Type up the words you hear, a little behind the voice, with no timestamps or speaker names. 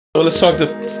So let's talk to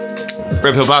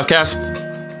Red Pill Podcast.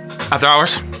 After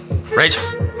hours. Rage.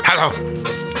 Hello.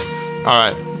 All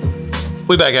right.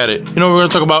 We back at it. You know what we're going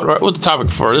to talk about? What the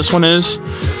topic for this one is?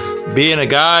 Being a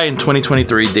guy in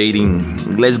 2023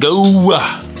 dating. Let's go.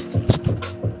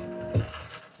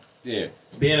 Yeah.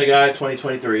 Being a guy in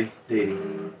 2023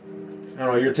 dating. I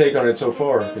don't know your take on it so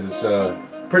far, because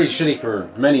it's pretty shitty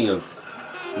for many of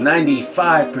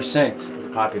 95% of the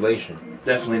population.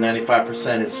 Definitely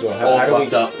 95% is So all how do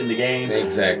fucked up in the game.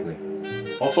 Exactly.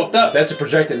 All fucked up. That's a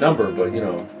projected number, but you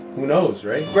know, who knows,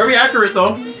 right? Very accurate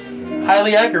though.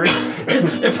 Highly accurate.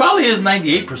 It probably is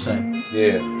 98%.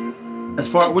 Yeah. As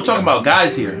far we're talking about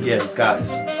guys here. Yeah, it's guys.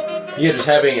 Yeah, just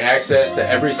having access to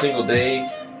every single day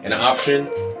an option,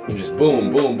 and just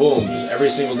boom, boom, boom, just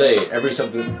every single day,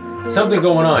 something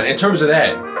going on. In terms of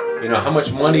that, you know, how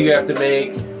much money you have to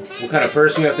make, what kind of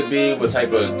person you have to be, what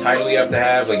type of title you have to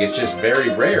have, like it's just very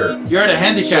rare. You're at a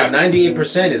handicap. So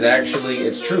 98% is actually,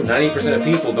 it's true, 90% of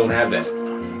people don't have that.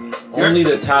 Only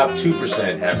the top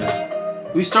 2% have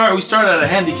that. We start at a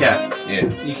handicap. Yeah.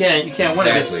 You can't win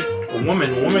Exactly. against a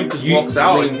woman. A woman just walks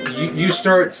out. You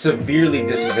start severely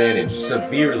disadvantaged.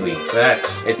 Severely. That.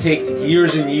 It takes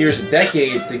years and years,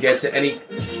 decades to get to any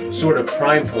sort of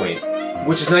prime point,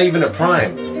 which is not even a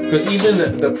prime. Because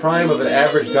even the prime of an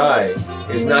average guy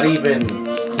is not even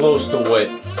close to what,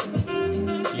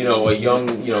 you know, a young,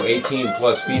 18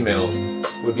 plus female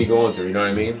would be going through, you know what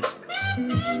I mean?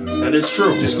 That is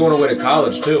true. Just going away to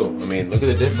college too. I mean, look at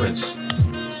the difference.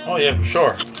 Oh yeah, for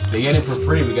sure. They get it for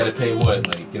free, we gotta pay what?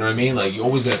 Like, you know what I mean? Like, you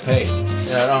always gotta pay.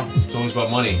 Yeah, I know. It's always about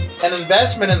money. An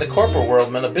investment in the corporate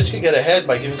world, man. A bitch can get ahead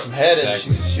by giving some head,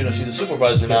 Exactly. and she's a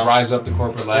supervisor You now. can rise up the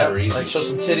corporate ladder easy. Like show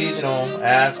some titties,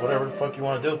 ass, whatever the fuck you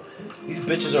want to do. These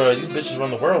bitches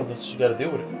run the world. That's what you got to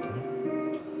deal with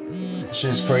it.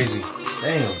 Shit is crazy.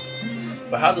 Damn.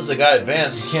 But how does a guy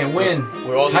advance? You can't win.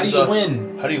 With all How do these, you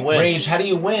win? How do you win? Rage, how do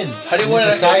you win? How do you In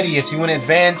win? society, if you want to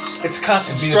advance, It's a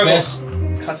constant be the struggle. best.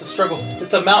 Constant struggle.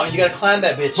 It's a mountain. You gotta climb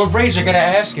that bitch. But Rage, I gotta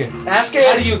ask you. Ask it.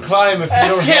 How do you climb if you Ask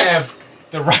don't it. have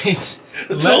the right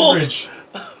The leverage?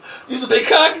 Use a big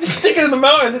cock and just stick it in the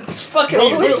mountain and just fuck it all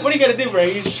the way. What do you gotta do,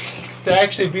 Rage, to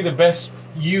actually be the best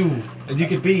you that you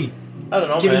could be, I don't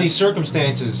know, given man. these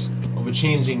circumstances of a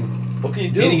changing What can you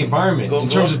do? dating environment? In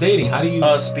terms of dating, how do you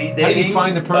speed dating. how do you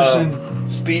find the person?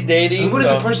 Speed dating. And what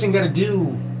does a person gotta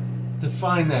do to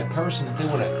find that person that they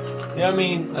wanna? You know what I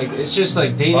mean? Like, it's just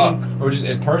like dating or just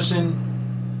in person.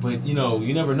 But, you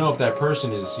never know if that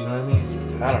person is, you know what I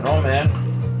mean? I don't know, man.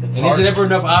 It's And hard. is it ever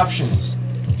enough options?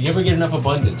 Do you ever get enough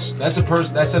abundance? That's a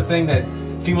thing that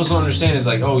females don't understand is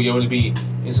like, oh, you want to be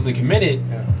instantly committed,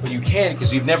 but you can't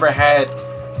because you've never had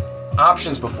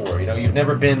options before. You've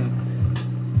never been,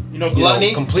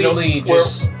 gluttony? completely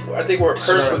just... I think we're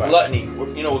cursed with gluttony.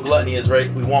 You know what gluttony is, right?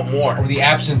 We want more. Or the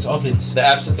absence of it. The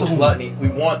absence of gluttony. We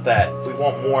want that. We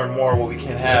want more and more what we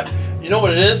can't have. You know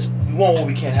what it is? We want what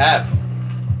we can't have.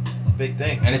 It's a big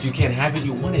thing. And if you can't have it,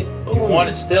 you want it. You want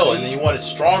it still, and then you want it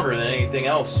stronger than anything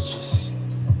else. It's just...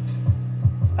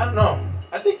 I don't know.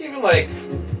 I think even, like,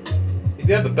 if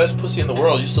you have the best pussy in the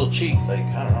world, you still cheat. Like,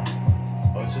 I don't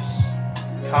know. Or it's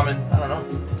just common... I don't know.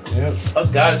 Yeah. Us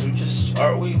guys, we just...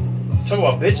 We talk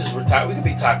about bitches, we could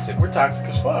be toxic. We're toxic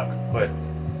as fuck.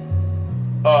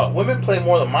 But women play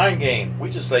more the mind game.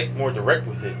 We just, like, more direct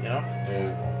with it, Yeah.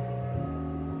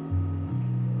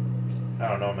 I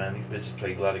don't know, man. These bitches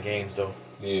play a lot of games, though.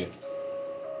 Yeah.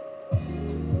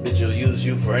 Bitch will use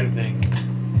you for anything.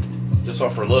 Just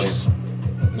off her looks.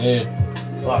 Man.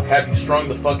 Fuck, have you strung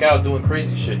the fuck out doing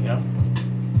crazy shit,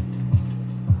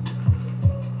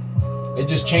 They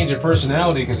just change their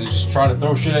personality because they just try to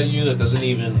throw shit at you that doesn't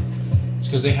even... It's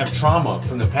because they have trauma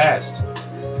from the past,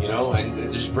 and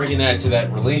they're just bringing that to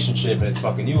that relationship and it's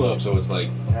fucking you up. So it's like,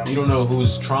 you don't know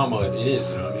whose trauma it is,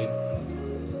 you know what I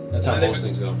mean? That's how most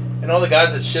things go. And all the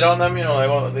guys that shit on them,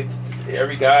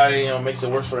 every guy, makes it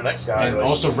worse for the next guy. And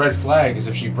also, red flag is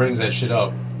if she brings that shit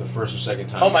up the first or second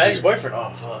time. Oh, my ex-boyfriend.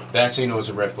 Oh, fuck. That's how you know it's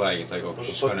a red flag. It's like, okay,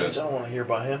 she's gonna... Bitch, I don't want to hear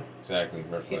about him. Exactly,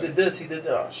 red flag. He did this, he did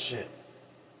that. Oh, shit.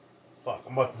 Fuck,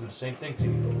 I'm about to do the same thing to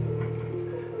you.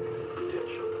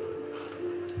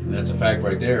 That's a fact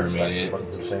right there. I'm about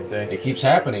to do the same thing. It keeps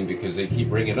happening because they keep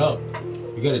bringing it up.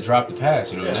 You got to drop the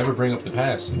past. Never bring up the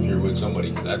past if you're with somebody.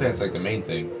 Because I think that's like the main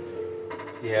thing.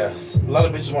 Yeah, a lot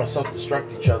of bitches want to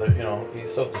self-destruct each other.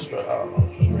 Self-destruct. I don't know,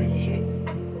 it's just crazy shit.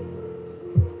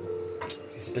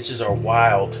 These bitches are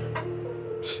wild.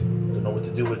 Don't know what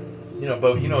to do with,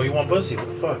 but you want pussy. What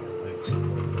the fuck?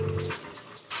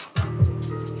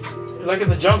 You're like in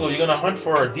the jungle. You're gonna hunt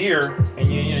for a deer,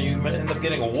 and you end up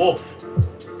getting a wolf.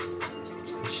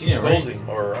 She's Yeah, right.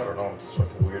 or I don't know. It's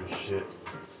fucking weird shit.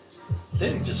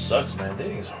 Dating just sucks, man.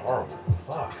 Dating is horrible.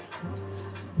 Fuck.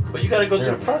 But you gotta go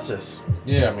through the process.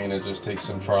 Yeah, I mean, it just takes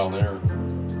some trial and error.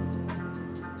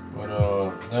 But,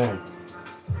 damn.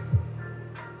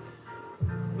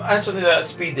 Actually, that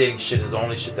speed dating shit is the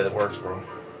only shit that works, bro.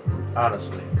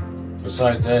 Honestly.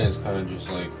 Besides that, it's kind of just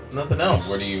like... Nothing else.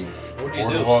 Where do you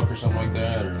do? walk or something like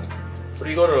that? Or Where do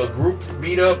you go to a group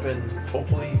meetup and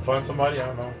hopefully you find somebody? I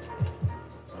don't know.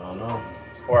 I don't know.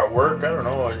 Or at work, I don't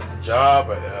know. Or at the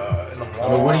job, in the mall.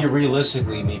 I mean, where do you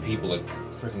realistically meet people? Like,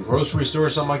 freaking grocery store or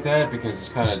something like that? Because it's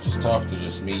kind of just tough to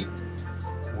just meet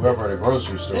whoever at a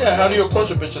grocery store. Yeah, how do you approach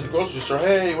a bitch at the grocery store?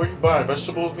 Hey, where you buying?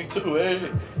 Vegetables? Me too.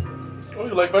 Hey. Oh,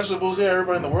 you like vegetables? Yeah,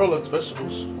 everybody in the world likes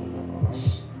vegetables.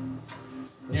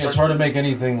 Yeah, it's hard to make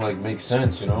anything like make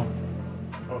sense, you know.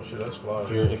 Oh shit, that's fly.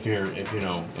 If you're you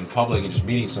know in public and just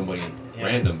meeting somebody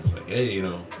random, it's like, hey, you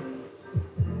know.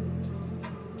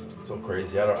 So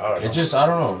crazy. I don't know. I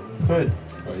don't know. Could,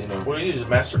 but you know. What do you just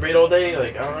masturbate all day?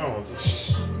 Like I don't know.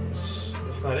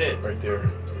 That's not it right there.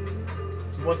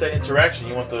 You want that interaction.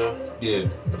 You want the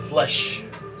flesh.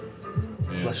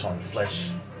 Yeah. Flesh on flesh.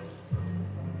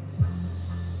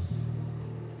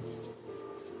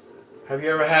 Have you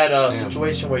ever had a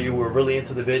situation where you were really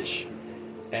into the bitch,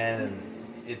 and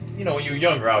you know when you were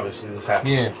younger, obviously this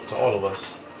happened to all of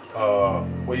us.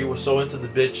 Where you were so into the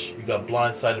bitch, you got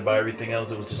blindsided by everything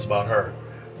else. It was just about her.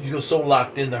 You got so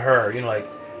locked into her. You know, like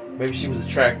maybe she was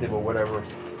attractive or whatever.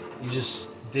 You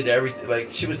just did everything.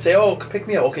 Like she would say, "Oh, pick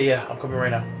me up." Okay, yeah, I'm coming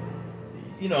right now.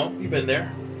 You know, you've been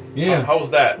there. Yeah. How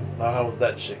was that? How was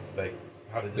that shit? Like.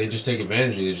 They just take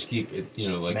advantage of you. They just keep it, you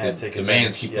know, like the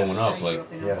demands keep going up.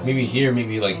 Like, meet me here, meet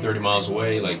me like 30 miles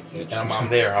away. Like, and I'm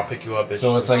there. I'll pick you up.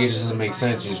 So it's like it just doesn't make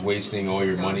sense. You're just wasting all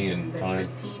your money and time.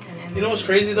 You know what's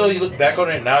crazy though? You look back on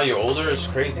it now. You're older. It's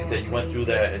crazy that you went through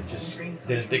that and just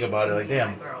didn't think about it. Like,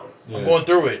 damn, I'm going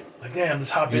through it. Like, damn, this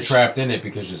hot bitch. You're trapped in it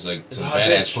because it's like some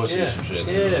badass pussy or some shit.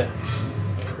 Yeah,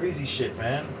 crazy shit,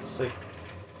 man. It's like.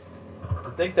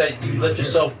 Think that you let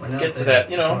yourself get to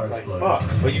that, you know, like fuck.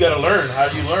 But you gotta learn. How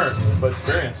do you learn? By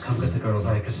experience. Come get the girls.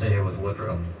 I can stay here with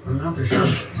Woodrow.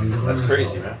 That's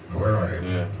crazy, man. Where are you?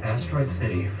 Yeah. Asteroid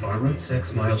City, Farm Route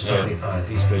 6, mile 75.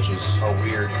 These bitches. How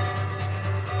weird.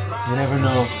 You never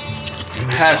know.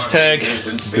 Hashtag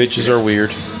bitches are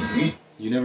weird.